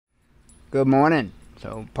Good morning.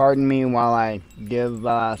 So pardon me while I give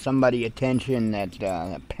somebody attention that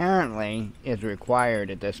apparently is required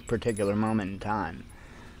at this particular moment in time.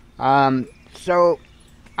 So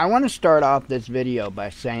I want to start off this video by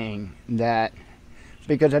saying that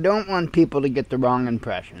because I don't want people to get the wrong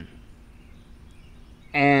impression.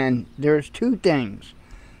 And there's two things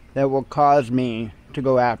that will cause me to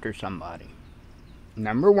go after somebody.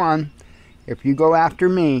 Number one, if you go after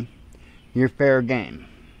me, you're fair game.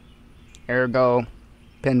 Ergo,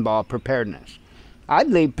 pinball preparedness. I'd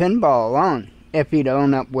leave pinball alone if he'd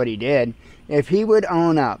own up what he did. If he would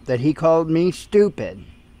own up that he called me stupid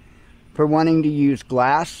for wanting to use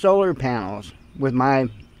glass solar panels with my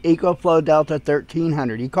EcoFlow Delta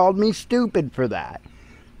 1300. He called me stupid for that.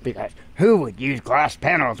 Because who would use glass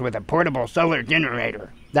panels with a portable solar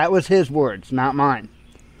generator? That was his words, not mine.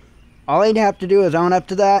 All he'd have to do is own up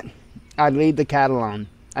to that. I'd leave the cat alone.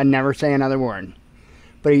 I'd never say another word.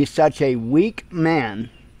 But he's such a weak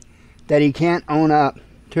man that he can't own up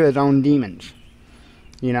to his own demons.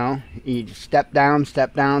 You know, he step down,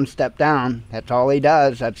 step down, step down. That's all he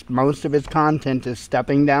does. That's most of his content is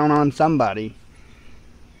stepping down on somebody.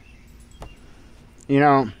 You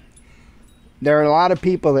know, there are a lot of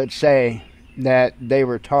people that say that they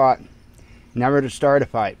were taught never to start a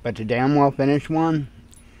fight, but to damn well finish one.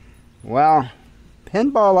 Well,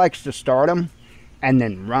 pinball likes to start them and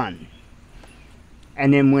then run.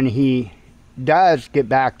 And then when he does get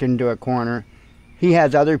backed into a corner, he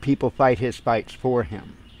has other people fight his fights for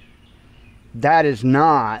him. That is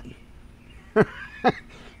not,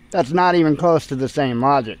 that's not even close to the same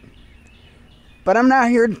logic. But I'm not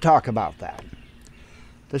here to talk about that.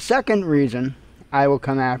 The second reason I will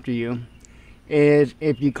come after you is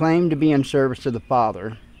if you claim to be in service to the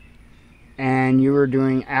Father and you are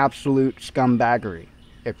doing absolute scumbaggery.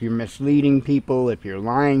 If you're misleading people, if you're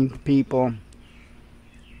lying to people,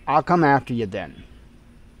 I'll come after you then.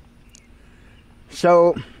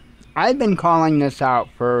 So, I've been calling this out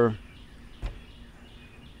for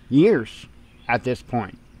years at this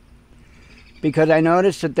point. Because I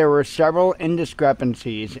noticed that there were several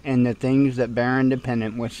indiscrepancies in the things that Bear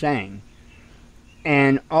Independent was saying.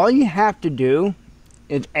 And all you have to do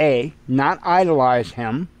is A, not idolize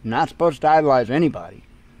him. Not supposed to idolize anybody.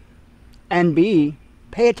 And B,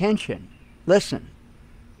 pay attention. Listen.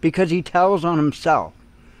 Because he tells on himself.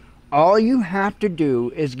 All you have to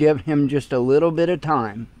do is give him just a little bit of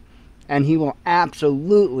time, and he will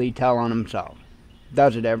absolutely tell on himself.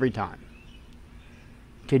 Does it every time.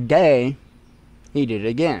 Today, he did it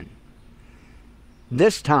again.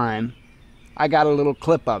 This time, I got a little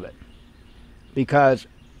clip of it, because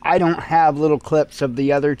I don't have little clips of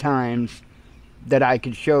the other times that I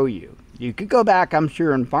could show you. You could go back, I'm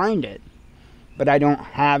sure, and find it, but I don't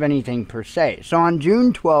have anything per se. So on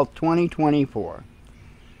June 12th, 2024,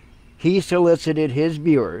 he solicited his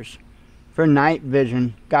viewers for night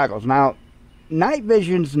vision goggles. Now, night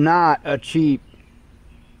vision's not a cheap,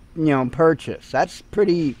 purchase. That's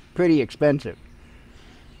pretty expensive.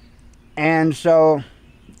 And so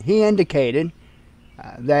he indicated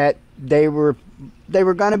that they were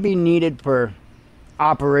going to be needed for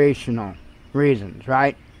operational reasons,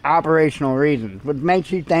 right? Operational reasons, which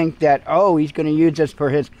makes you think that, oh, he's going to use this for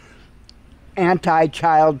his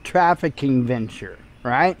anti-child trafficking venture,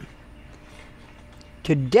 right?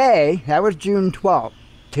 Today, that was June 12th.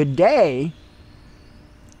 Today,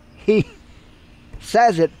 he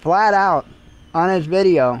says it flat out on his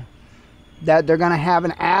video that they're going to have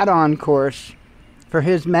an add-on course for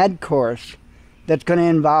his med course that's going to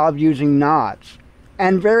involve using nods.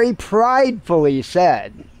 And very pridefully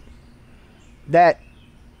said that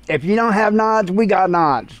if you don't have nods, we got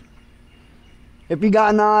nods. If you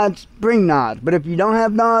got nods, bring nods. But if you don't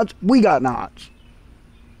have nods, we got nods.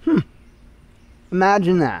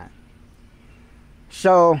 Imagine that.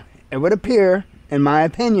 So, it would appear, in my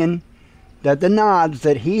opinion, that the nods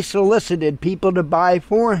that he solicited people to buy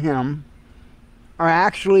for him are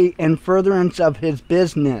actually in furtherance of his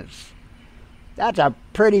business. That's a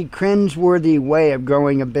pretty cringeworthy way of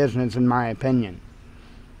growing a business, in my opinion.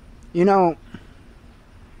 You know,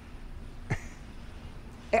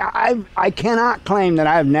 I cannot claim that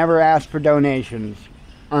I've never asked for donations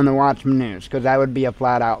on the Watchman News, because that would be a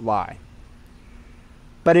flat-out lie.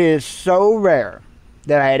 But it is so rare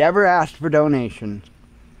that I had ever asked for donations.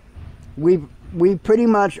 We pretty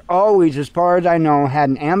much always, as far as I know,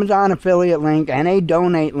 had an Amazon affiliate link and a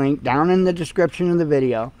donate link down in the description of the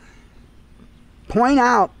video. Point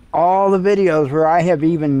out all the videos where I have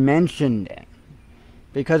even mentioned it,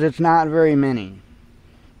 because it's not very many.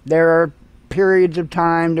 There are periods of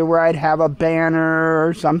time to where I'd have a banner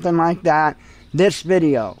or something like that. This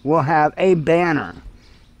video will have a banner,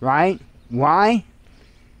 right? Why?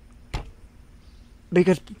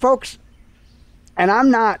 Because, folks, and I'm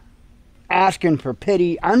not asking for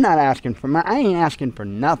pity. I'm not asking for money. I ain't asking for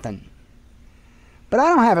nothing. But I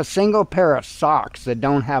don't have a single pair of socks that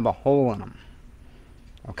don't have a hole in them.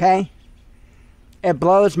 Okay? It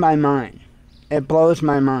blows my mind. It blows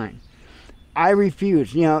my mind. I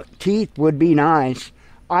refuse. You know, teeth would be nice.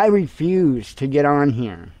 I refuse to get on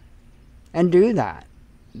here and do that.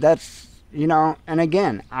 That's, you know, and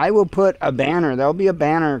again, I will put a banner. There'll be a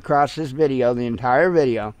banner across this video, the entire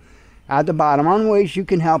video, at the bottom on ways you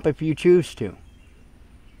can help if you choose to.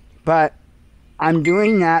 But I'm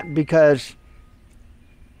doing that because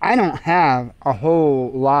I don't have a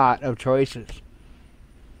whole lot of choices.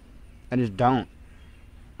 I just don't.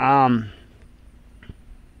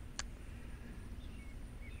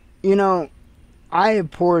 You know, I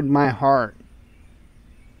have poured my heart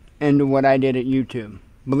into what I did at YouTube.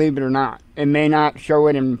 Believe it or not. It may not show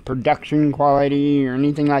it in production quality or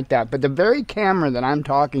anything like that, but the very camera that I'm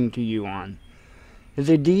talking to you on is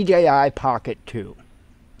a DJI Pocket 2.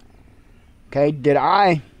 Okay, did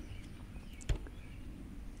I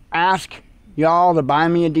ask y'all to buy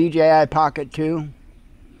me a DJI Pocket 2?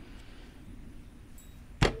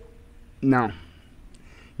 No.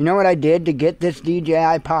 You know what I did to get this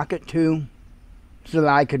DJI Pocket 2? So that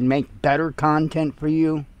I could make better content for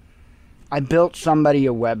you? I built somebody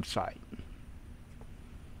a website.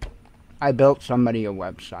 I built somebody a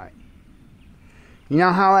website. You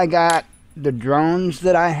know how I got the drones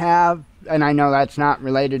that I have? And I know that's not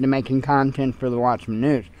related to making content for the Watchman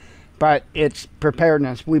News. But it's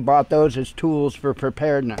preparedness. We bought those as tools for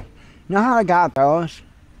preparedness. You know how I got those?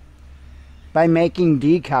 By making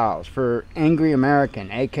decals for Angry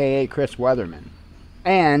American, aka Chris Weatherman,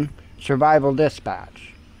 and Survival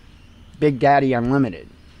Dispatch, Big Daddy Unlimited.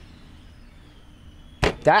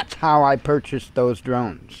 That's how I purchased those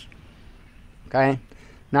drones. Okay?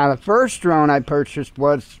 Now the first drone I purchased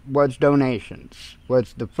was donations.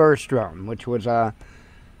 Was the first drone, which was I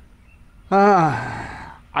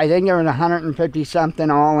think there was 150 something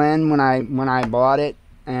all in when I bought it,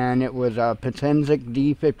 and it was a Patensic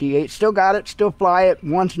D58. Still got it, still fly it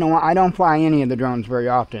once in a while. I don't fly any of the drones very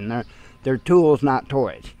often. They're tools, not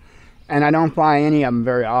toys, and I don't fly any of them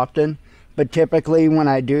very often. But typically, when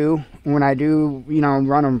I do, you know,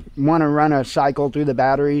 want to run a cycle through the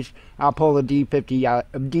batteries, I'll pull the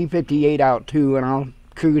D58 out too, and I'll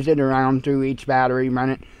cruise it around through each battery,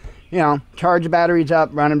 run it. You know, charge the batteries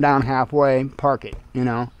up, run them down halfway, park it, you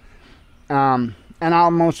know. And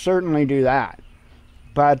I'll most certainly do that.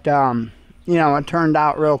 But, you know, it turned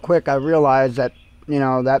out real quick. I realized that, you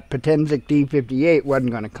know, that Patensic D58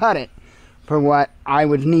 wasn't going to cut it for what I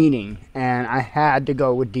was needing. And I had to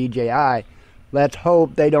go with DJI. Let's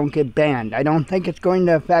hope they don't get banned. I don't think it's going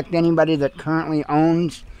to affect anybody that currently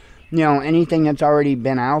owns, you know, anything that's already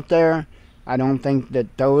been out there. I don't think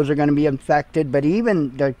that those are going to be affected, but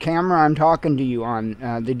even the camera I'm talking to you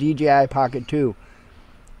on, the DJI Pocket 2,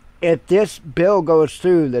 if this bill goes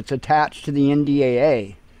through that's attached to the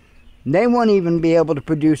NDAA, they won't even be able to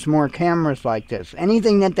produce more cameras like this.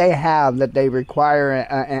 Anything that they have that they require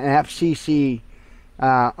an FCC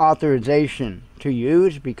authorization to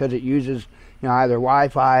use because it uses, you know, either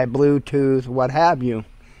Wi-Fi, Bluetooth, what have you.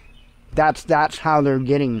 That's how they're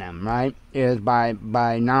getting them, right? Is by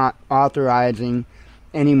not authorizing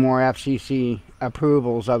any more FCC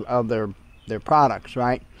approvals of their products,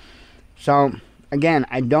 right? So again,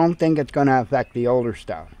 I don't think it's going to affect the older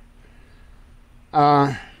stuff.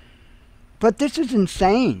 But this is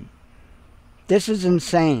insane. This is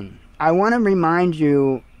insane. I want to remind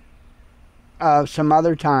you of some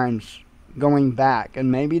other times going back,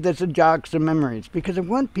 and maybe this will jog some memories, because I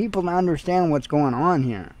want people to understand what's going on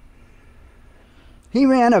here. He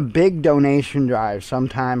ran a big donation drive some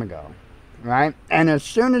time ago, right? And as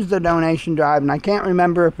soon as the donation drive, and I can't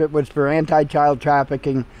remember if it was for anti-child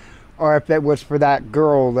trafficking or if it was for that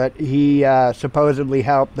girl that he supposedly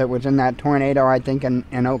helped that was in that tornado, I think,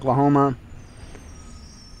 in Oklahoma.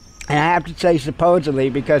 And I have to say supposedly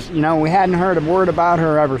because, you know, we hadn't heard a word about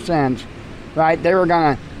her ever since, right? They were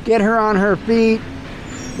going to get her on her feet.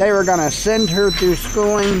 They were going to send her through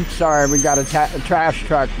schooling. Sorry, we got a trash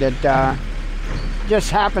truck that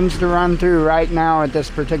just happens to run through right now at this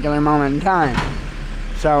particular moment in time.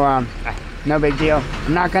 So, no big deal.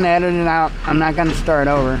 I'm not going to edit it out. I'm not going to start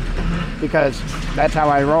over because that's how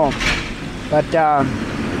I roll. But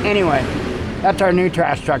anyway, that's our new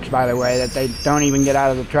trash trucks, by the way, that they don't even get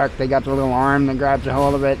out of the truck. They got the little arm that grabs a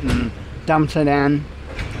hold of it and dumps it in.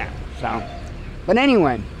 Yeah, so, but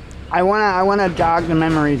anyway, I wanna jog the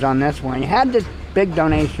memories on this one. You had this big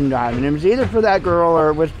donation drive, and it was either for that girl or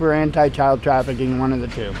it was for anti-child trafficking, one of the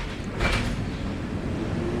two.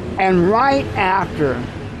 And right after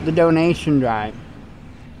the donation drive,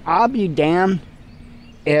 I'll be damned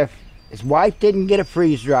if his wife didn't get a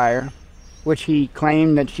freeze dryer, which he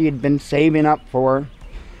claimed that she had been saving up for,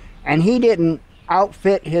 and he didn't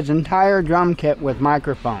outfit his entire drum kit with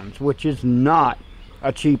microphones, which is not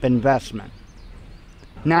a cheap investment.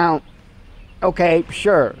 Now, okay,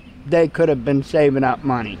 sure, they could have been saving up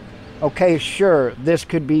money. Okay, sure, this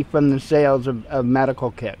could be from the sales of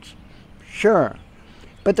medical kits. Sure.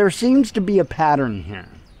 But there seems to be a pattern here.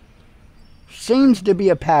 Seems to be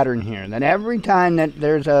a pattern here that every time that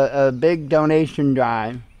there's a big donation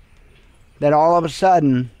drive, that all of a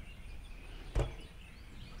sudden,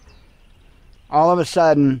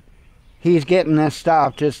 he's getting this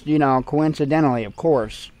stuff just, you know, coincidentally, of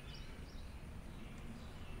course.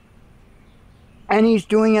 And he's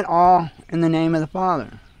doing it all in the name of the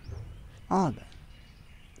Father. All of it.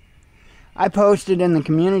 I posted in the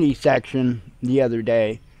community section the other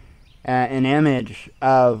day an image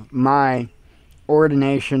of my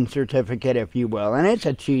ordination certificate, if you will, and it's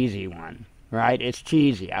a cheesy one, right? It's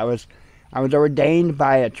cheesy. I was ordained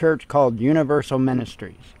by a church called Universal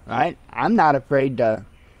Ministries, right? I'm not afraid to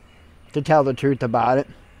tell the truth about it.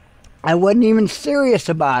 I wasn't even serious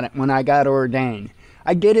about it when I got ordained.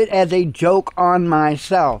 I did it as a joke on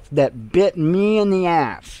myself that bit me in the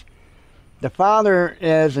ass. The Father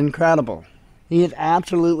is incredible. He is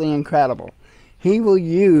absolutely incredible. He'll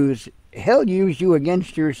use you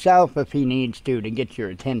against yourself if he needs to get your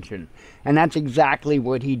attention. And that's exactly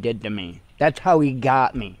what he did to me. That's how he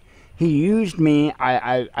got me. He used me.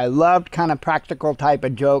 I loved kind of practical type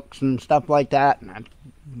of jokes and stuff like that. And that's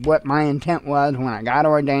what my intent was when I got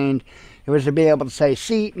ordained. It was to be able to say,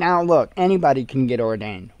 see, now look, anybody can get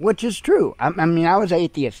ordained. Which is true. I mean, I was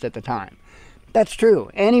atheist at the time. That's true.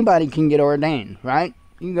 Anybody can get ordained, right?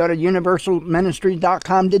 You can go to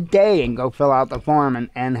universalministries.com today and go fill out the form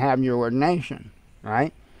and have your ordination,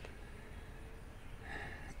 right?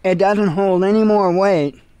 It doesn't hold any more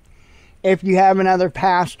weight if you have another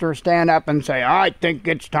pastor stand up and say, I think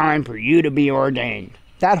it's time for you to be ordained.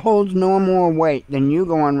 That holds no more weight than you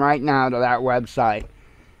going right now to that website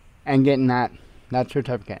and getting that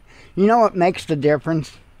certificate. You know what makes the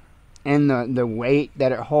difference in the weight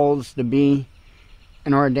that it holds to be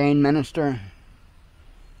an ordained minister?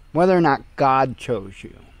 Whether or not God chose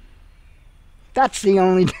you. That's the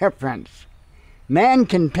only difference. Man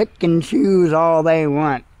can pick and choose all they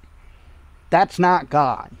want. That's not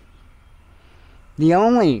God. The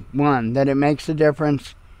only one that it makes a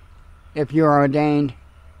difference if you're ordained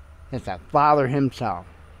is the Father himself.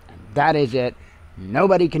 And that is it.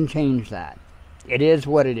 Nobody can change that. It is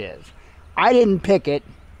what it is. I didn't pick it.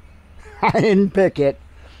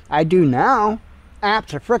 I do now.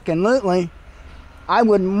 Abso-frickin-lutely. I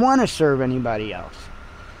wouldn't want to serve anybody else.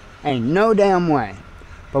 Ain't no damn way.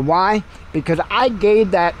 But why? Because I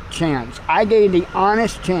gave that chance. I gave the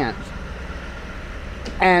honest chance.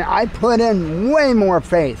 And I put in way more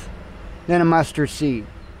faith than a mustard seed.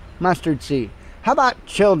 How about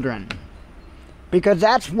children? Because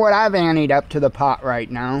that's what I've anteed up to the pot right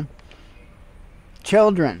now.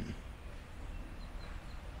 Children.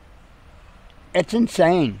 It's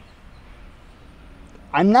insane.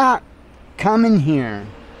 I'm not coming here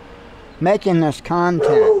making this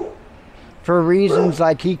content for reasons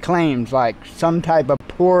like he claims, like some type of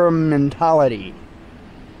poor mentality.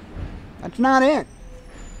 That's not it.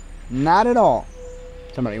 Not at all.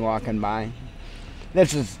 Somebody walking by.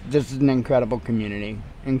 This is an incredible community.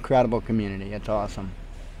 Incredible community. It's awesome.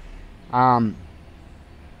 No,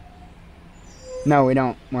 we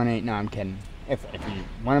don't want to. No, I'm kidding. If you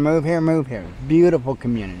want to move here. Beautiful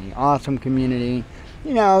community. Awesome community.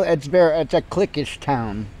 You know, it's a cliquish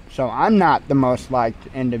town. So I'm not the most liked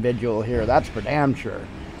individual here. That's for damn sure.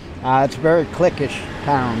 It's a very cliquish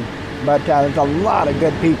town. But there's a lot of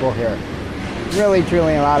good people here. Really,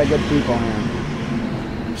 truly a lot of good people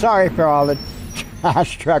here. Sorry for all the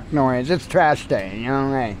trash truck noise. It's trash day, you know,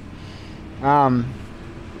 hey.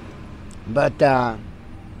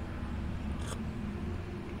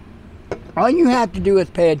 All you have to do is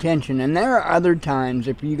pay attention. And there are other times,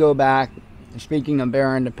 if you go back, speaking of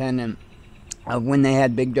Bear Independent, of when they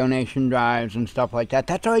had big donation drives and stuff like that.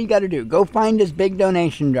 That's all you got to do. Go find his big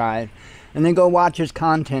donation drive and then go watch his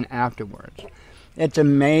content afterwards. It's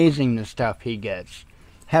amazing the stuff he gets.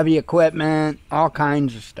 Heavy equipment, all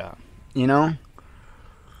kinds of stuff, you know?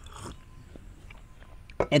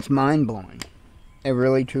 It's mind-blowing. It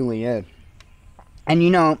really, truly is. And, you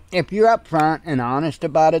know, if you're upfront and honest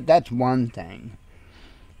about it, that's one thing.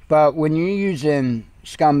 But when you're using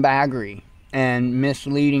scumbaggery and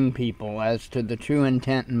misleading people as to the true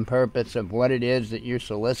intent and purpose of what it is that you're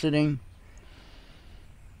soliciting,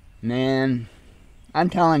 Man, I'm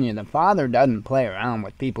telling you, the Father doesn't play around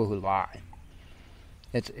with people who lie.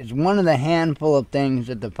 It's one of the handful of things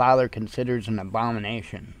that the Father considers an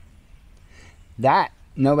abomination. That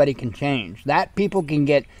nobody can change. That people can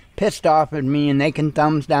get pissed off at me and they can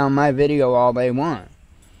thumbs down my video all they want.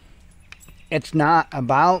 It's not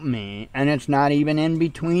about me, and it's not even in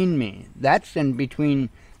between me. That's in between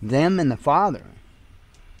them and the Father.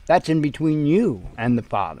 That's in between you and the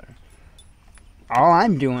Father. All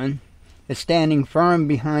I'm doing is standing firm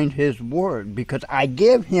behind His Word, because I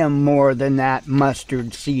give Him more than that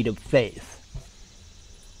mustard seed of faith.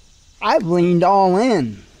 I've leaned all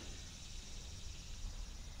in.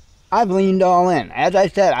 I've leaned all in. As I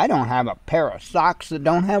said, I don't have a pair of socks that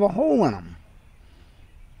don't have a hole in them.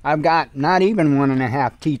 I've got not even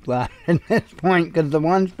 1.5 teeth left at this point, because the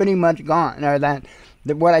one's pretty much gone. Or that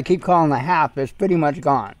what I keep calling the half is pretty much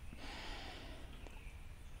gone.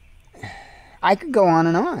 I could go on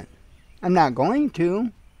and on. I'm not going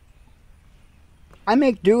to. I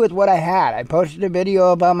make do with what I had. I posted a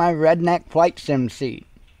video about my redneck flight sim seat.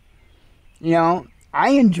 You know, I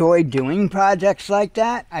enjoy doing projects like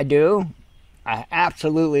that. I do. I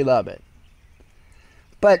absolutely love it.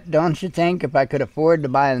 But don't you think if I could afford to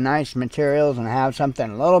buy the nice materials and have something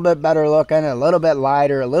a little bit better looking, a little bit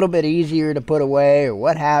lighter, a little bit easier to put away, or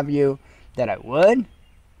what have you, that I would?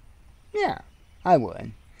 Yeah, I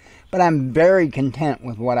would. But I'm very content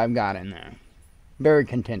with what I've got in there. Very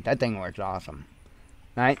content. That thing works awesome.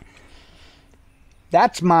 Right?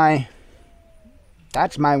 That's my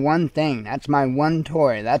one thing. That's my one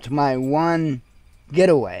toy. That's my one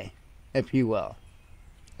getaway, if you will.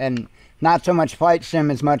 And not so much flight sim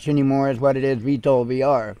as much anymore as what it is VTOL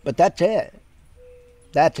VR. But that's it.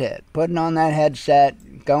 That's it. Putting on that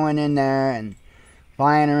headset, going in there and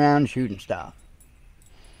flying around shooting stuff.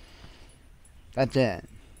 That's it.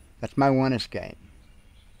 That's my one escape.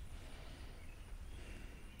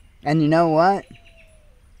 And you know what?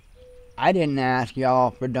 I didn't ask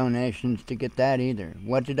y'all for donations to get that either.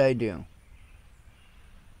 What did I do?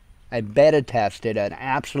 I beta tested an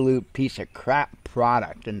absolute piece of crap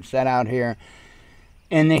product and sat out here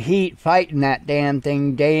in the heat fighting that damn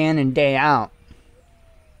thing day in and day out,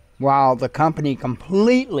 while the company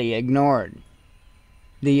completely ignored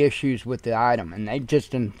the issues with the item. And they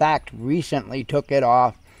just, in fact, recently took it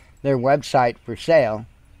off their website for sale.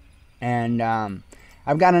 And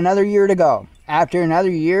I've got another year to go. After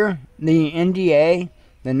another year, the NDA,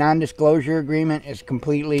 the non-disclosure agreement, is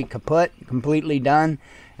completely kaput, completely done.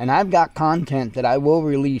 And I've got content that I will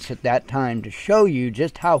release at that time to show you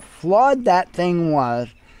just how flawed that thing was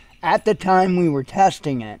at the time we were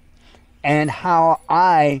testing it, and how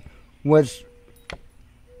I was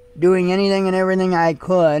doing anything and everything I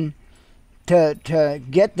could to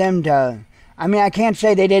get them to... I mean, I can't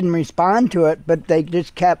say they didn't respond to it, but they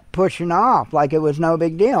just kept pushing off like it was no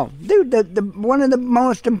big deal. Dude, one of the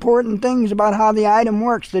most important things about how the item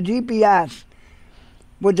works, the GPS,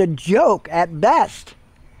 was a joke at best.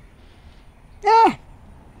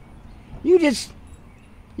 You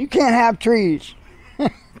can't have trees.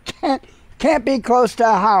 can't be close to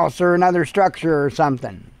a house or another structure or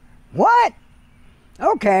something. What?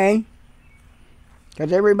 Okay.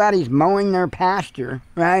 Because everybody's mowing their pasture,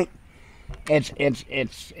 right?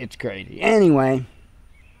 It's crazy. Anyway,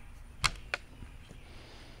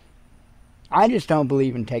 I just don't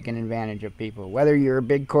believe in taking advantage of people. Whether you're a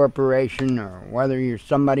big corporation or whether you're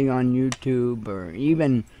somebody on YouTube or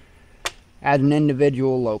even as an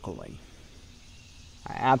individual locally.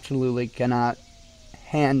 I absolutely cannot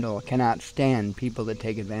stand people that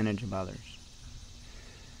take advantage of others.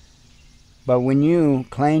 But when you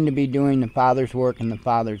claim to be doing the Father's work and the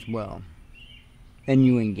Father's will, and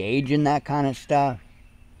you engage in that kind of stuff,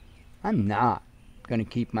 I'm not going to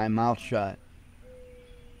keep my mouth shut.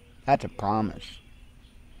 That's a promise.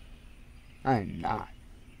 I'm not.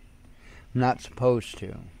 I'm not supposed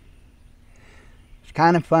to. It's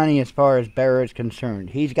kind of funny as far as Bear is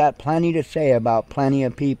concerned. He's got plenty to say about plenty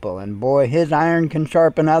of people, and boy, his iron can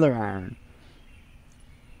sharpen other iron.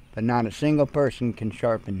 But not a single person can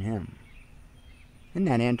sharpen him. Isn't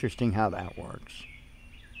that interesting how that works?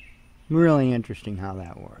 Really interesting how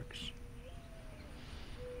that works.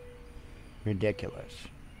 Ridiculous.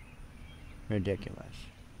 Ridiculous.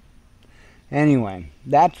 Anyway,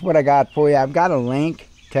 that's what I got for you. I've got a link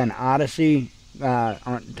to an Odyssey,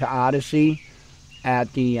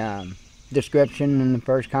 at the description in the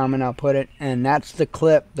first comment. I'll put it, and that's the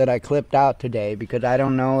clip that I clipped out today, because I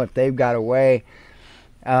don't know if they've got a way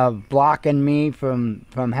of blocking me from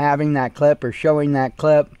having that clip or showing that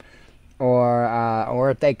clip,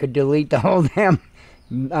 or if they could delete the whole damn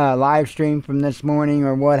live stream from this morning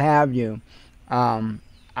or what have you. I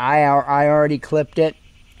I already clipped it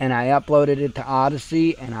and I uploaded it to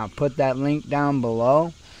Odyssey, and I'll put that link down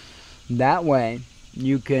below. That way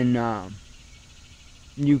you can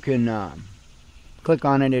click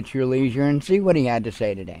on it at your leisure and see what he had to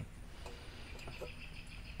say today.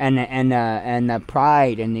 And the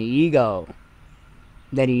pride and the ego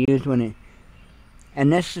that he used when he,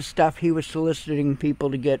 and this is stuff he was soliciting people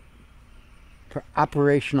to get for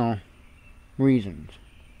operational reasons.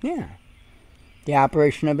 Yeah. The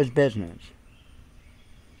operation of his business.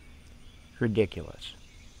 It's ridiculous.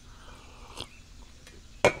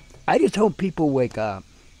 I just hope people wake up.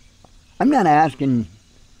 I'm not asking.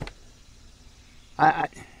 I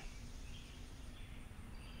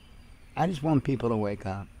just want people to wake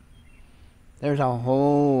up. There's a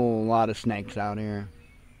whole lot of snakes out here.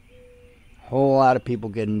 A whole lot of people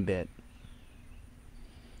getting bit.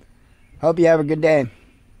 Hope you have a good day.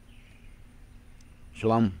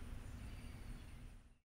 Shalom.